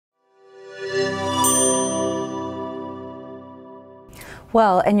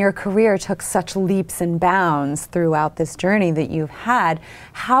Well, and your career took such leaps and bounds throughout this journey that you've had.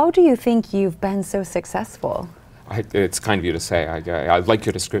 How do you think you've been so successful? It's kind of you to say. I like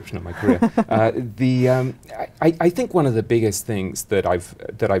your description of my career. I think one of the biggest things that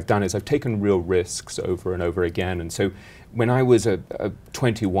I've done is I've taken real risks over and over again. And so, when I was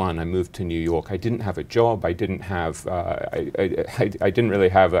 21, I moved to New York. I didn't have a job. I didn't have. I didn't really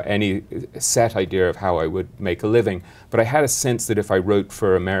have any set idea of how I would make a living. But I had a sense that if I wrote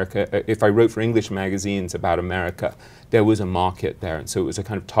for if I wrote for English magazines about America, there was a market there, and so it was a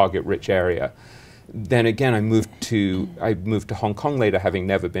kind of target-rich area. Then again, I moved to Hong Kong later, having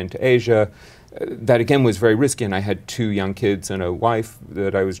never been to Asia. That again was very risky, and I had 2 young kids and a wife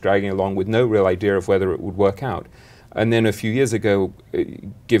that I was dragging along with no real idea of whether it would work out. And then a few years ago,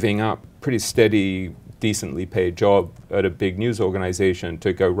 giving up pretty steady, decently paid job at a big news organization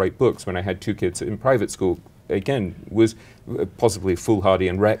to go write books when I had 2 kids in private school, again, was possibly foolhardy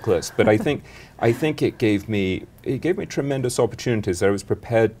and reckless. But I think it gave me tremendous opportunities that I was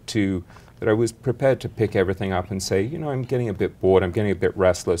prepared to pick everything up and say, you know, I'm getting a bit bored, I'm getting a bit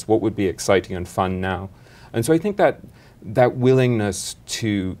restless, what would be exciting and fun now? And so I think that willingness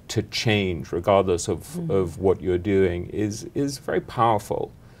to change, regardless of what you're doing, is very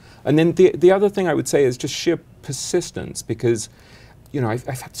powerful. And then the other thing I would say is just sheer persistence, because, you know, I've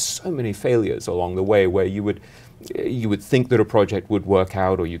had so many failures along the way where you would think that a project would work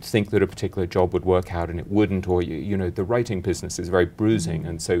out, or you'd think that a particular job would work out and it wouldn't, or you know, the writing business is very bruising,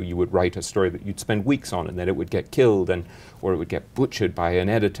 and so you would write a story that you'd spend weeks on and then it would get killed, or it would get butchered by an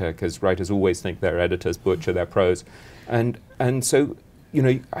editor, because writers always think their editors butcher their prose. And so, you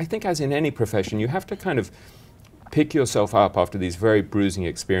know, I think as in any profession, you have to kind of pick yourself up after these very bruising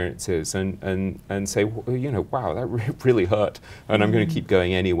experiences and say, well, you know, wow, that really hurt, and I'm going to keep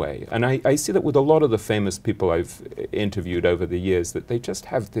going anyway. And I see that with a lot of the famous people I've interviewed over the years, that they just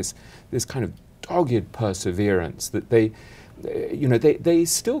have this kind of dogged perseverance, that they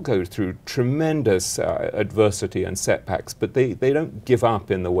still go through tremendous adversity and setbacks, but they don't give up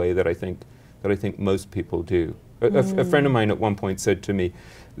in the way that I think most people do. A friend of mine at one point said to me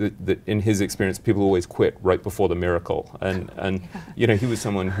that in his experience, people always quit right before the miracle. And you know, he was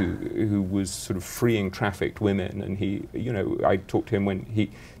someone who was sort of freeing trafficked women, and I talked to him when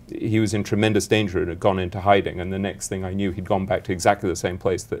he was in tremendous danger and had gone into hiding, and the next thing I knew, he'd gone back to exactly the same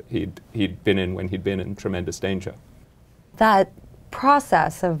place that he'd been in when he'd been in tremendous danger. That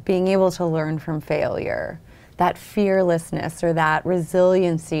process of being able to learn from failure, that fearlessness or that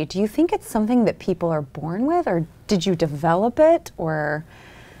resiliency, do you think it's something that people are born with, or did you develop it, or?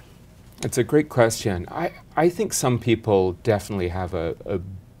 It's a great question. I think some people definitely have a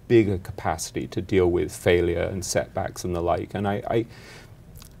bigger capacity to deal with failure and setbacks and the like, and I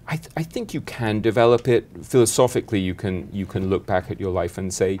think you can develop it. Philosophically, you can look back at your life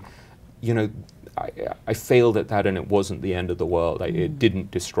and say, you know, I failed at that and it wasn't the end of the world. It didn't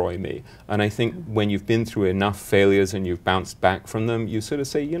destroy me. And I think when you've been through enough failures and you've bounced back from them, you sort of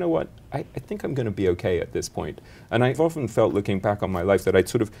say, you know what, I think I'm going to be okay at this point. And I've often felt, looking back on my life, that I'd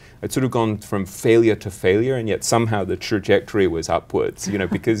sort of gone from failure to failure, and yet somehow the trajectory was upwards, you know,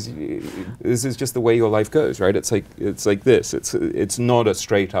 because this is just the way your life goes, right? It's like this. It's not a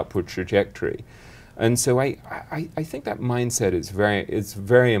straight upward trajectory. And so I think that mindset is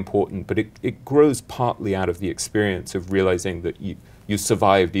very important, but it grows partly out of the experience of realizing that you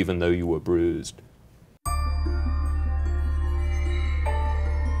survived even though you were bruised.